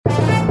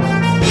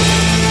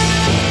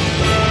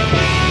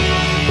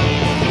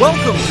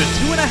Welcome to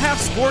Two and a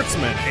Half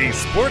Sportsmen, a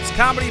sports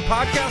comedy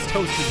podcast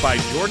hosted by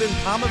Jordan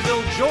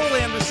Palmaville, Joel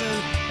Anderson,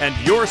 and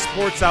your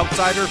sports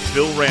outsider,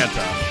 Phil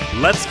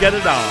Ranta. Let's get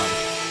it on.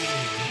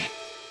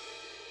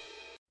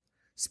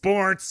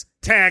 Sports,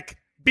 tech,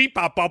 beep,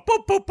 bop, bop,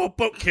 boop, boop, boop,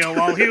 boop, kill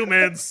all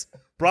humans.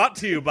 Brought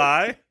to you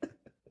by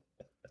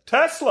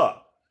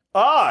Tesla.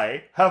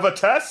 I have a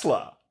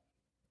Tesla.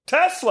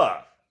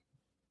 Tesla.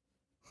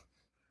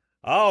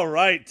 All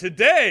right,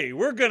 today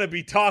we're going to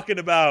be talking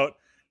about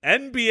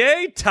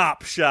NBA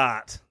Top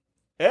Shot.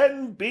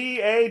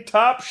 NBA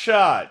Top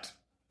Shot.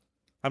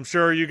 I'm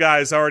sure you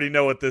guys already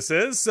know what this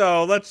is,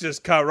 so let's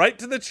just cut right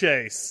to the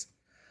chase.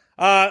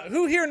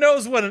 Who here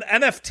knows what an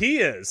NFT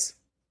is?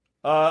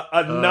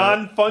 A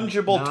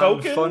non-fungible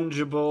token?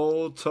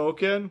 Non-fungible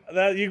token?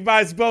 You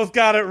guys both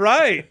got it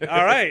right.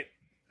 All right.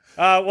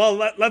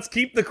 Well, let's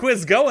keep the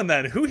quiz going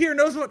then. Who here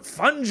knows what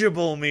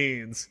fungible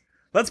means?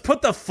 Let's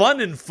put the fun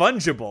in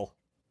fungible.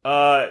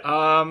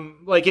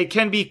 Like it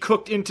can be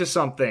cooked into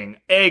something.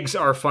 Eggs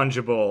are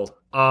fungible.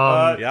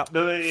 Flour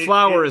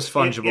is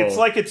fungible. It's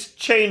like it's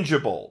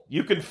changeable.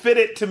 You can fit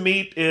it to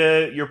meet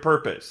your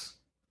purpose.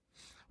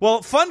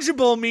 Well,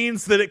 fungible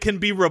means that it can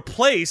be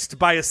replaced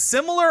by a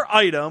similar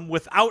item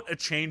without a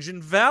change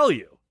in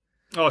value.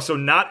 Oh, so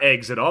not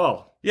eggs at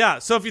all. Yeah,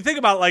 so if you think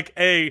about like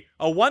a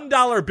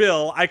 $1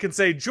 bill, I can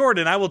say,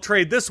 Jordan, I will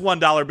trade this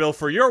 $1 bill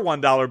for your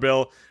 $1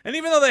 bill. And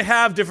even though they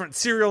have different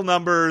serial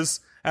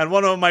numbers and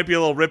one of them might be a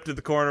little ripped at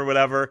the corner or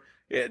whatever,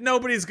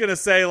 nobody's going to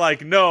say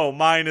like, no,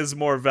 mine is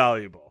more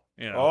valuable.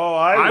 You know? Oh,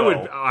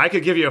 I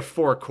could give you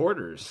 4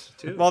 quarters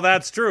too. Well,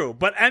 that's true.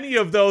 But any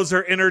of those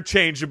are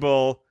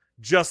interchangeable,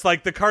 just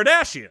like the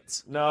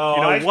Kardashians.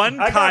 No, one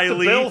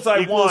Kylie equals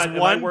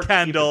one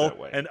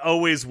Kendall and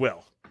always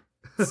will.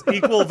 It's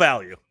equal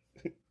value.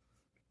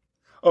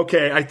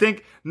 Okay, I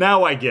think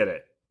now I get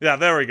it. Yeah,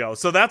 there we go.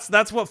 So that's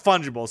what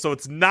fungible. So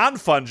it's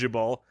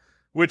non-fungible,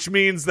 which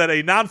means that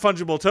a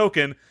non-fungible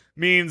token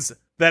means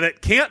that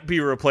it can't be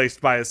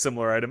replaced by a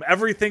similar item.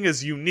 Everything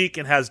is unique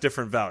and has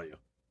different value.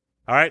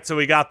 All right, so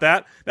we got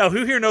that. Now,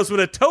 who here knows what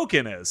a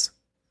token is?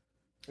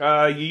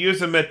 You use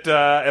them at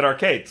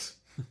arcades.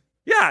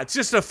 Yeah, it's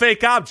just a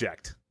fake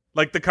object,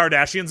 like the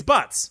Kardashians'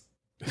 butts.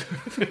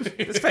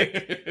 It's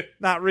fake,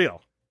 not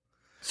real.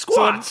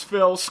 Squats,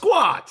 Phil,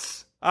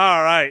 squats.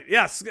 All right.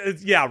 Yes.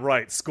 Yeah,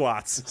 right.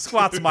 Squats.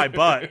 Squats my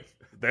butt.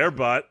 Their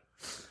butt.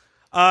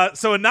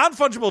 So a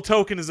non-fungible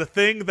token is a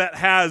thing that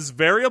has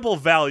variable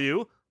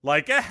value,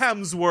 like a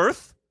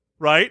Hemsworth,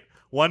 right?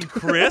 One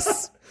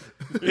Chris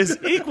is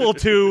equal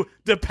to,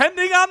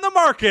 depending on the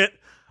market,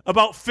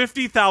 about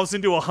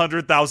 50,000 to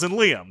 100,000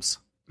 Liams.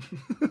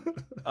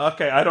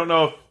 Okay, I don't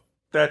know if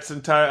that's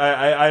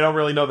entire. I don't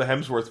really know the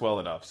Hemsworth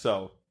well enough,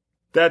 so.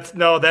 That's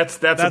about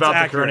accurate.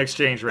 The current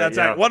exchange rate.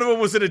 That's one of them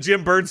was in a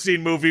Jim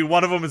Bernstein movie.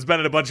 One of them has been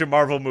in a bunch of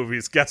Marvel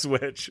movies. Guess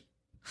which?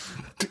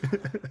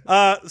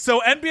 So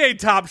NBA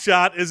Top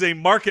Shot is a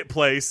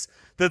marketplace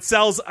that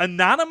sells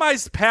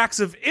anonymized packs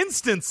of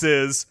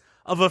instances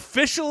of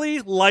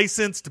officially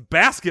licensed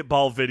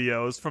basketball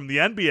videos from the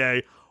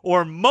NBA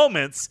or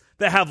moments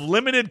that have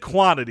limited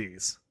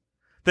quantities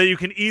that you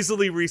can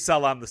easily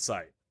resell on the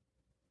site.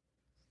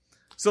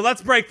 So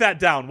let's break that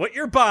down. What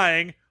you're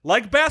buying,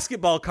 like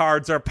basketball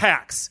cards, are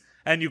packs.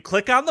 And you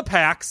click on the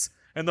packs,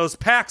 and those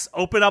packs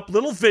open up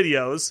little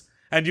videos,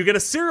 and you get a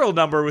serial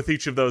number with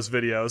each of those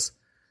videos.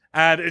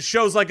 And it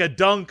shows like a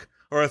dunk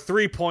or a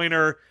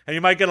three-pointer, and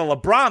you might get a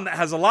LeBron that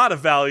has a lot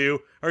of value,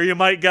 or you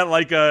might get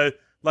like a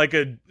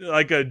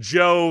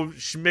Joe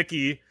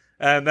Schmicky,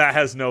 and that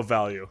has no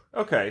value.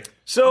 Okay.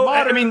 So,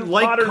 modern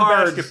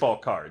cards, basketball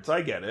cards.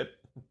 I get it.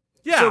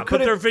 Yeah, so but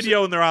they're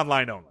video and they're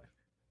online only.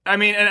 I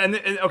mean, and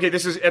okay,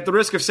 this is at the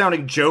risk of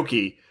sounding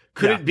jokey.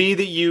 Could it be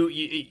that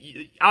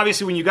you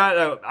obviously when you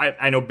got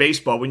I know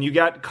baseball, when you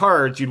got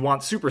cards, you'd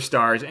want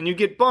superstars, and you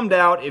get bummed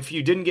out if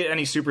you didn't get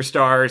any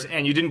superstars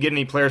and you didn't get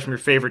any players from your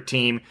favorite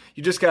team.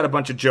 You just got a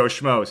bunch of Joe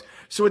Schmoes.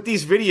 So with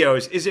these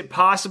videos, is it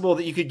possible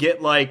that you could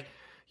get like,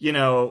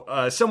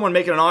 someone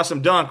making an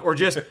awesome dunk, or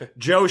just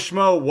Joe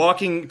Schmo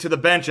walking to the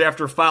bench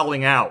after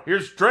fouling out?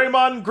 Here's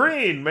Draymond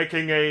Green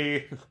making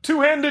a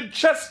two-handed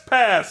chest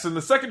pass in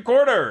the second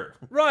quarter.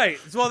 Right.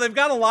 Well, they've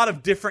got a lot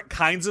of different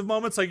kinds of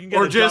moments. Like you can get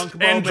or a just dunk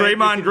moment. And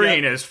Draymond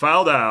Green is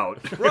fouled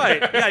out.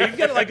 Right. Yeah, you can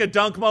get like a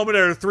dunk moment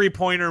or a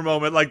three-pointer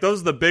moment. Like those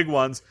are the big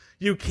ones.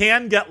 You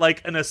can get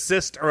like an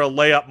assist or a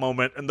layup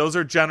moment, and those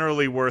are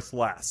generally worth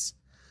less.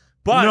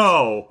 But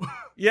no.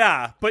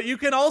 Yeah, but you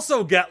can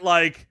also get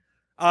like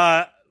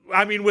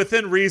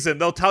within reason,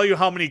 they'll tell you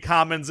how many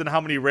commons and how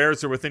many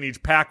rares are within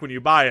each pack when you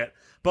buy it.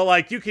 But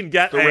like, you can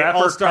get an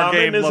All-Star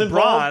Game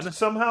LeBron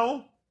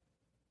somehow.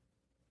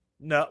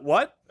 No,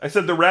 what? I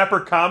said the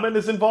rapper Common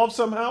is involved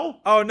somehow.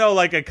 Oh no,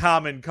 like a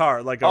common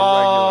card, like a regular.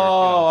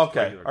 Oh,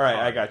 okay, regular all right,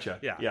 card. I gotcha.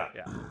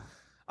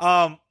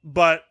 Yeah.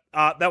 But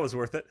that was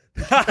worth it.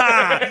 No,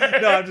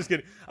 I'm just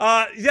kidding.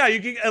 Yeah, you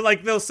can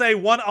like they'll say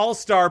one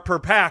All-Star per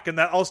pack, and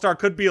that All-Star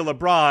could be a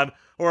LeBron.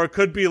 Or it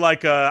could be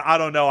like I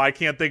don't know, I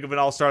can't think of an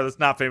all-star that's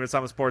not famous.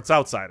 I'm a sports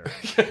outsider.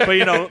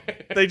 But,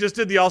 they just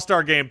did the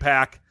All-Star Game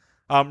pack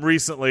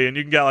recently, and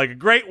you can get like a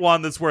great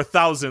one that's worth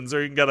thousands,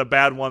 or you can get a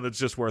bad one that's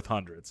just worth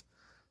hundreds.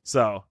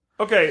 So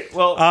okay,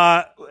 well,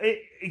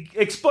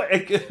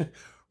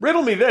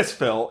 riddle me this,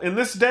 Phil. In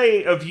this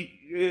day of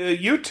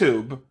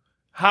YouTube,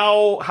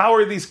 how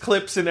are these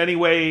clips in any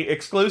way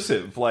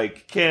exclusive?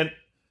 Like,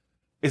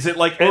 is it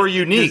like or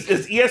unique?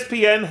 Does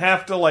ESPN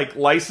have to like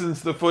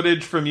license the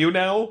footage from you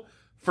now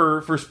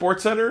for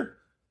SportsCenter?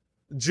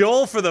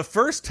 Joel, for the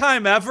first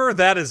time ever,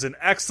 that is an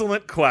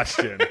excellent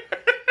question.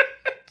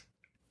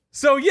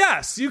 So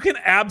yes, you can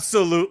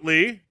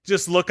absolutely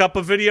just look up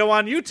a video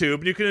on YouTube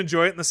and you can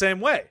enjoy it in the same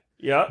way.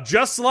 Yeah.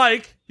 Just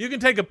like you can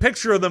take a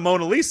picture of the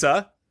Mona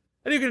Lisa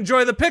and you can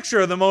enjoy the picture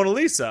of the Mona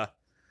Lisa.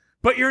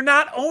 But you're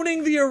not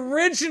owning the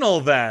original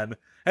then.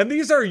 And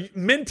these are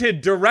minted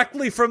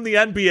directly from the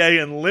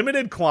NBA in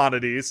limited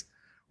quantities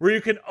where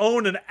you can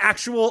own an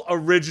actual,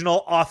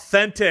 original,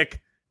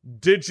 authentic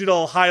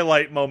digital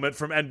highlight moment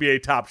from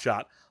NBA Top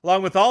Shot,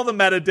 along with all the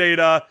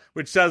metadata,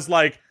 which says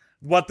like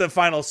what the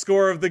final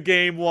score of the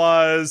game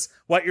was,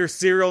 what your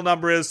serial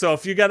number is. So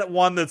if you get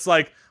one that's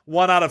like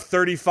 1 out of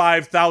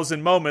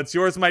 35,000 moments,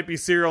 yours might be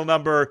serial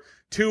number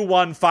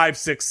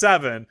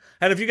 21567.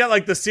 And if you get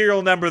like the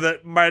serial number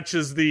that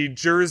matches the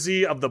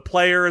jersey of the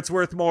player, it's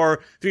worth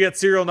more. If you get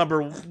serial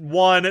number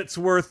 1, it's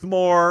worth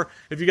more.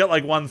 If you get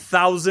like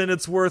 1000,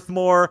 it's worth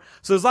more.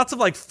 So there's lots of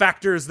like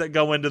factors that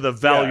go into the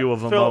value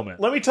of a Phil, moment.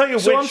 Let me tell you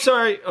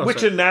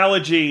which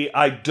analogy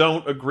I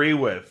don't agree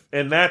with.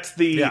 And that's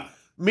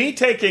me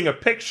taking a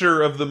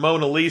picture of the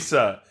Mona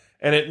Lisa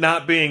and it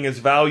not being as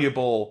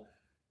valuable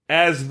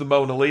as the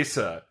Mona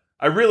Lisa.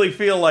 I really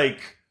feel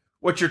like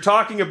what you're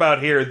talking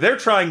about here, they're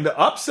trying to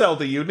upsell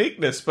the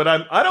uniqueness, but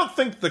I don't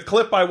think the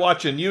clip I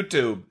watch on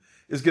YouTube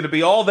is going to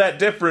be all that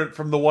different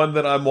from the one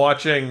that I'm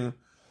watching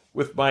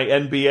with my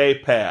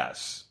NBA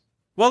pass.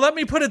 Well, let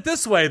me put it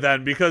this way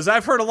then, because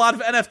I've heard a lot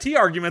of NFT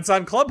arguments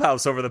on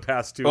Clubhouse over the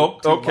past two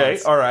okay,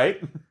 months. All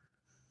right.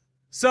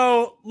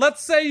 So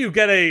let's say you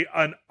get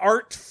an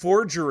art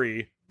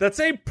forgery that's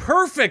a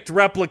perfect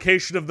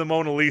replication of the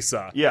Mona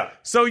Lisa. Yeah.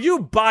 So you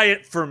buy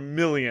it for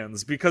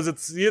millions because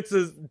it's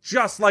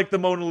just like the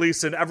Mona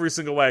Lisa in every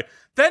single way.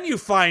 Then you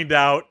find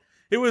out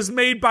it was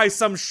made by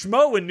some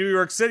schmo in New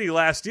York City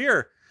last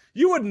year.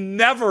 You would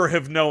never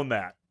have known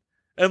that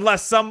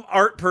unless some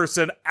art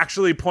person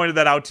actually pointed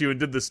that out to you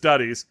and did the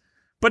studies.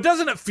 But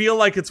doesn't it feel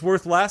like it's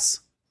worth less?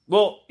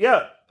 Well,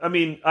 yeah. I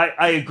mean,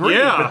 I agree.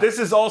 Yeah. But this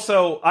is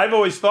also, I've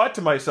always thought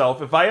to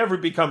myself, if I ever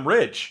become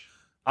rich,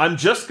 I'm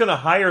just going to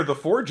hire the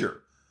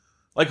forger.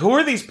 Like, who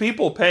are these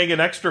people paying an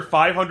extra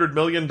 $500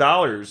 million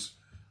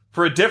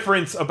for a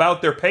difference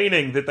about their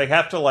painting that they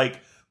have to, like,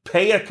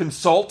 pay a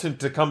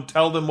consultant to come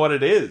tell them what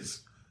it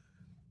is?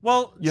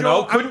 Well, you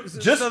Joel, know,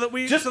 just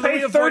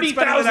pay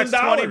 $30,000.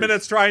 20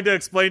 minutes trying to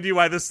explain to you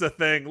why this is a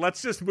thing.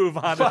 Let's just move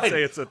on and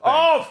say it's a thing.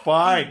 Oh,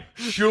 fine.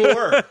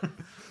 Sure.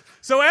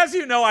 So as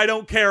you know, I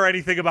don't care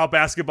anything about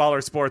basketball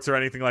or sports or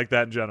anything like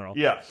that in general.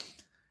 Yeah.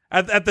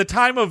 At the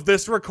time of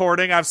this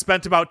recording, I've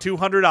spent about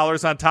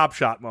 $200 on Top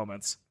Shot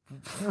moments.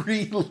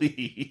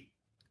 Really?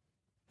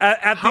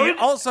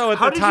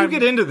 How did you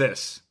get into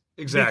this?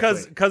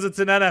 Exactly. Because it's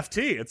an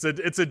NFT.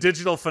 It's a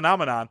digital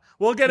phenomenon.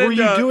 Were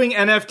you doing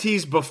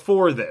NFTs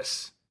before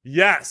this?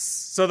 Yes.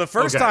 So the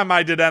first time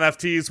I did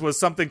NFTs was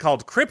something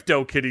called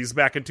CryptoKitties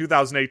back in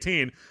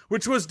 2018,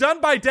 which was done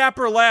by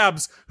Dapper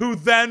Labs, who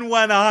then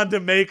went on to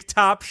make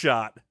Top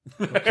Shot.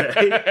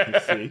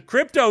 Okay.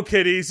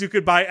 CryptoKitties, you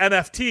could buy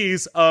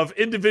NFTs of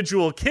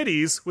individual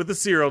kitties with a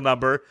serial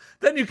number.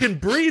 Then you can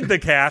breed the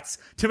cats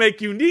to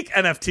make unique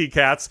NFT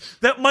cats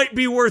that might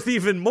be worth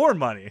even more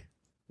money.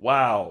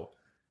 Wow.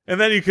 And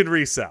then you can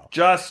resell.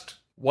 Just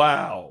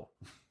wow.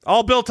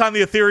 All built on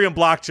the Ethereum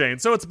blockchain,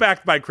 so it's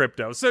backed by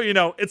crypto. So,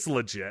 it's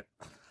legit.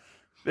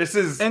 This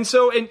is... And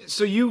so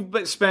you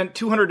spent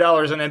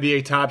 $200 on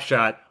NBA Top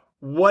Shot.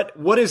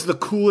 What is the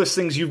coolest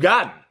things you've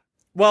gotten?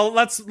 Well,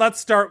 let's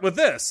start with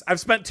this. I've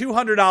spent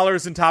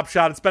 $200 in Top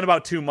Shot. It's been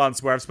about 2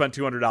 months where I've spent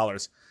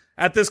 $200.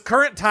 At this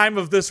current time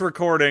of this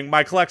recording,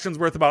 my collection's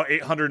worth about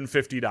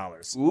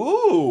 $850.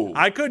 Ooh.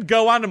 I could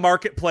go on to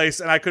Marketplace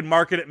and I could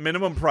market at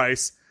minimum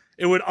price.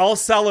 It would all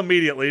sell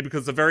immediately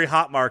because it's a very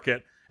hot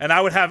market, and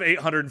I would have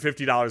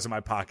 $850 in my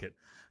pocket.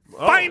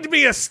 Oh. Find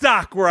me a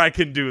stock where I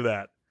can do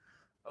that.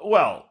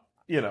 Well,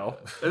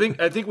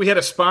 I think we had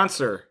a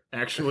sponsor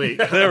actually.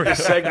 There was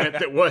a segment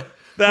that was.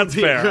 That's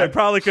fair. Good. I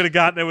probably could have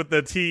gotten it with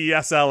the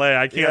TESLA.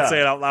 I can't say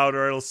it out loud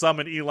or it'll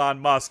summon Elon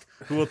Musk,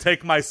 who will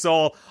take my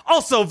soul.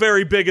 Also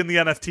very big in the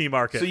NFT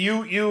market. So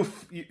you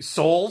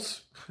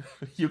souls?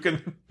 You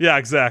can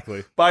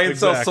exactly. Buy and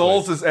sell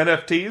souls as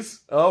NFTs?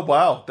 Oh,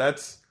 wow.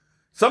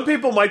 Some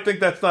people might think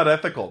that's not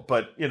ethical,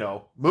 but,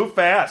 move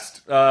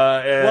fast.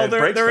 Well,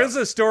 there is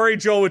a story,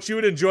 Joel, which you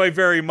would enjoy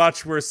very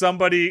much, where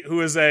somebody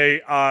who is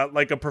a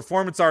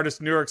performance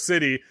artist in New York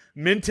City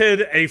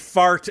minted a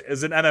fart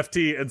as an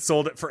NFT and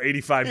sold it for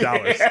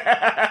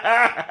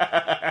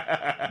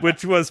 $85,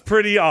 which was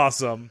pretty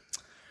awesome.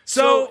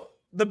 So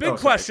the big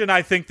question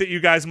I think that you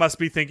guys must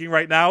be thinking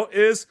right now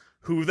is,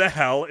 who the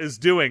hell is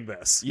doing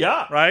this?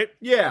 Yeah. Right?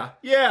 Yeah.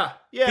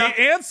 The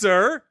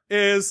answer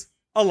is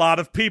a lot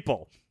of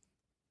people.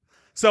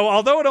 So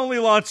although it only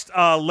launched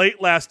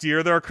late last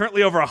year, there are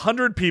currently over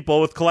 100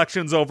 people with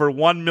collections over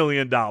 $1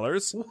 million.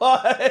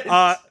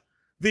 What?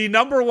 The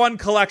number one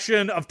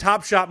collection of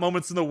Top Shot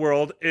moments in the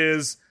world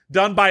is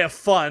done by a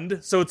fund.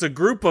 So it's a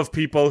group of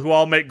people who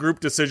all make group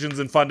decisions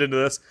and fund into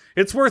this.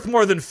 It's worth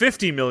more than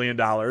 $50 million.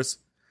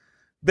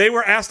 They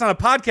were asked on a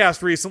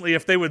podcast recently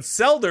if they would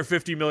sell their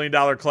 $50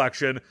 million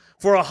collection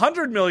for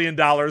 $100 million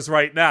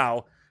right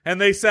now. And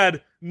they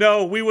said,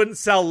 no, we wouldn't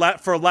sell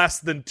for less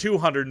than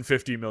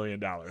 $250 million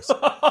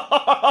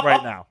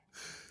right now.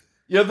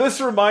 Yeah,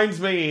 this reminds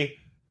me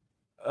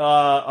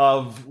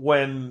of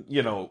when,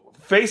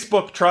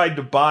 Facebook tried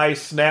to buy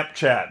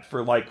Snapchat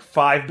for like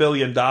 $5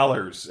 billion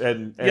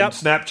and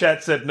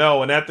Snapchat said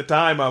no. And at the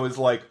time I was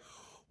like,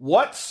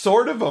 what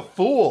sort of a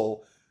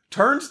fool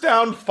turns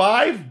down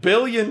 $5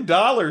 billion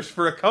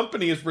for a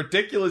company as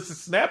ridiculous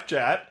as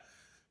Snapchat?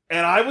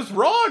 And I was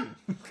wrong.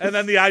 And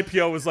then the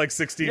IPO was like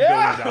 $16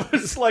 billion.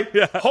 It's like,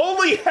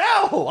 holy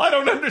hell, I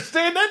don't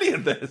understand any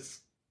of this.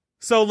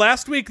 So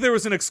last week there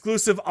was an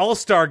exclusive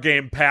All-Star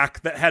Game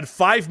pack that had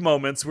 5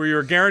 moments where you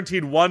were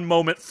guaranteed 1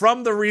 moment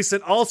from the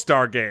recent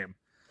All-Star Game.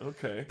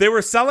 Okay. They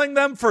were selling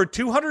them for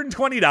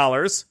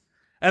 $220,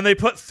 and they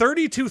put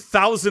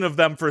 32,000 of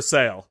them for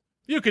sale.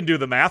 You can do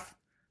the math.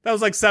 That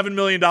was like $7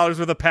 million worth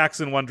of packs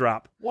in one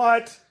drop.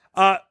 What?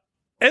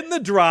 In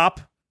the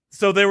drop,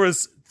 so there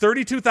was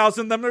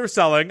 32,000 of them they were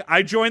selling.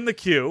 I joined the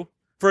queue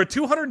for a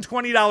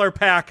 $220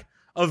 pack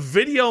of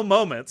video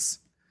moments.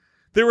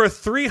 There were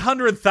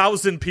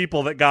 300,000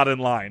 people that got in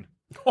line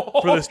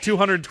for this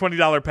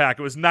 $220 pack.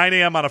 It was 9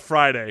 a.m. on a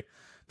Friday.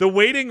 The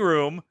waiting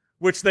room,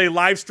 which they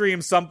live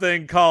stream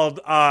something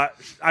called, I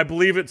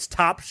believe it's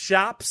Top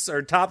Shops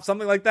or Top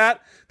something like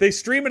that. They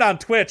stream it on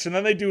Twitch, and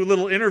then they do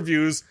little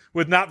interviews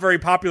with not very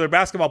popular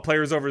basketball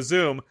players over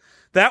Zoom.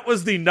 That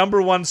was the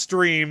number one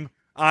stream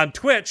on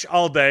Twitch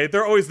all day.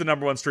 They're always the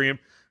number one stream.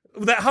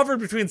 That hovered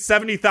between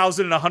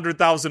 70,000 and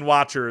 100,000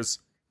 watchers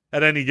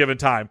at any given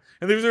time.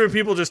 And these are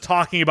people just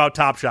talking about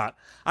Top Shot.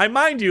 I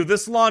mind you,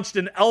 this launched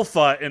in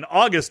alpha in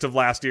August of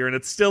last year, and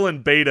it's still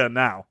in beta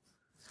now.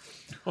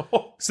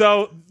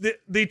 So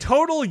the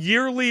total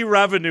yearly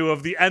revenue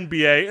of the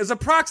NBA is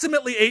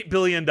approximately $8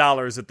 billion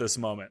at this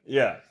moment.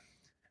 Yeah.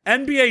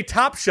 NBA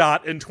Top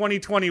Shot in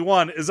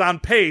 2021 is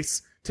on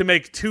pace to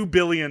make $2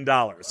 billion.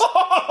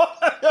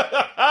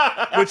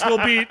 Which will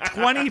be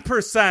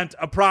 20%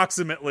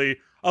 approximately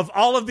of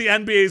all of the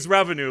NBA's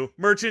revenue,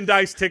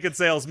 merchandise, ticket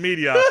sales,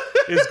 media,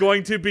 is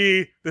going to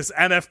be this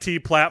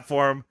NFT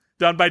platform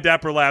done by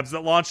Dapper Labs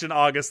that launched in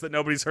August that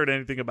nobody's heard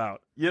anything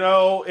about.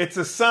 It's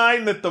a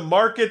sign that the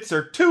markets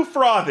are too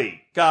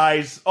frothy,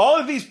 guys. All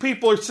of these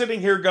people are sitting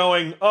here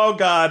going, oh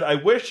God, I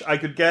wish I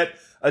could get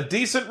a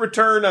decent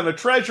return on a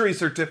treasury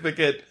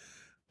certificate.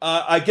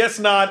 I guess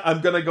not.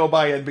 I'm going to go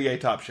buy NBA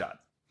Top Shot.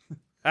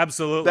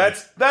 Absolutely.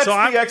 That's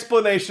the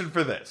explanation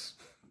for this.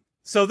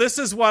 So this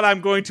is what I'm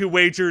going to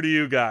wager to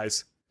you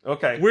guys.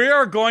 Okay. We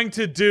are going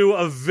to do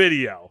a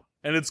video,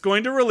 and it's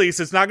going to release.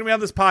 It's not going to be on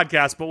this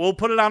podcast, but we'll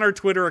put it on our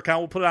Twitter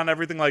account. We'll put it on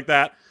everything like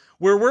that,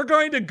 where we're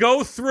going to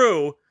go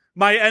through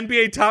my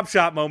NBA Top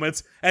Shot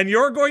moments, and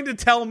you're going to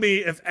tell me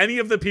if any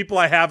of the people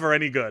I have are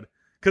any good.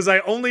 Because I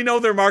only know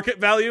their market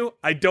value.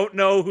 I don't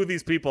know who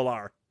these people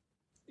are.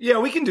 Yeah,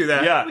 we can do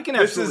that. Yeah, we can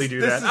absolutely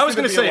do that. I was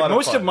going to say,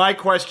 most of my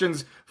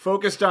questions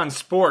focused on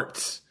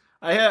sports.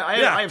 I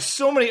have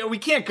so many. We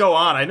can't go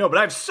on, I know, but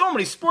I have so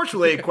many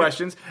sports-related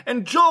questions,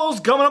 and Joel's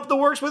gumming up the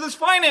works with his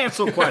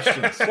financial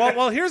questions.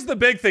 Well, here's the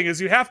big thing, is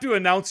you have to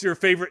announce your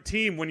favorite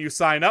team when you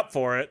sign up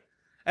for it.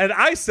 And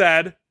I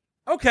said,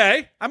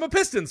 okay, I'm a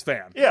Pistons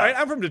fan. Yeah. Right?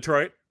 I'm from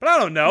Detroit, but I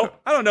don't know.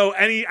 I don't know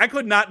any. I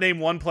could not name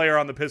one player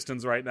on the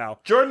Pistons right now.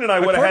 Jordan and I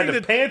would have had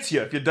to pants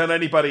you if you'd done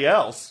anybody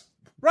else.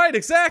 Right,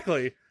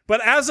 exactly.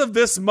 But as of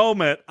this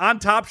moment, on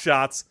Top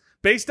Shots,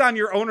 based on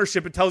your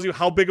ownership, it tells you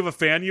how big of a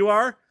fan you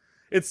are.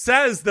 It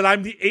says that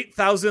I'm the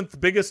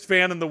 8,000th biggest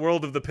fan in the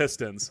world of the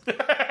Pistons.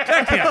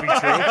 That can't be true.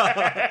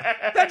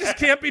 That just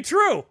can't be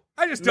true.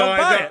 I just don't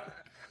buy it.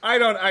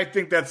 I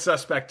think that's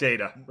suspect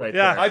data right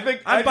there. I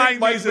think Mike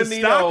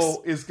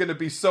Venino is going to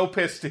be so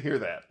pissed to hear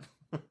that.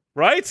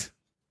 Right?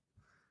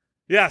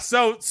 Yeah,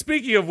 so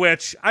speaking of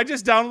which, I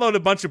just downloaded a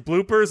bunch of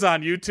bloopers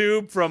on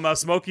YouTube from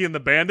Smokey and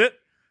the Bandit.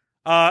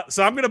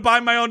 So I'm going to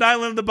buy my own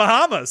island in the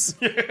Bahamas.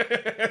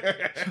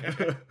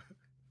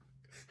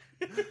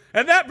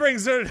 And that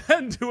brings an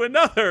end to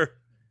another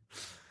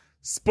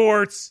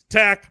Sports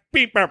Tech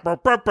Beep burp,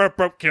 burp, burp, burp,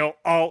 burp, Kill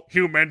All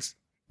Humans,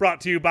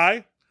 brought to you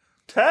by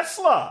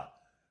Tesla.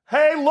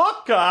 Hey,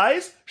 look,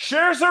 guys,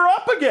 shares are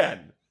up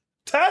again.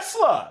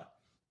 Tesla.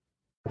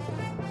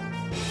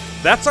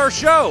 That's our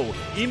show.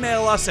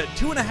 Email us at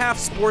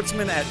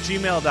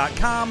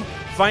 2.5sportsmen@gmail.com.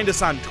 Find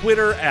us on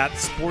Twitter at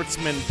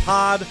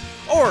SportsmanPod,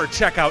 or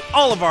check out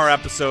all of our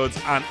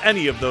episodes on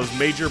any of those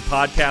major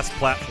podcast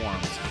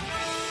platforms.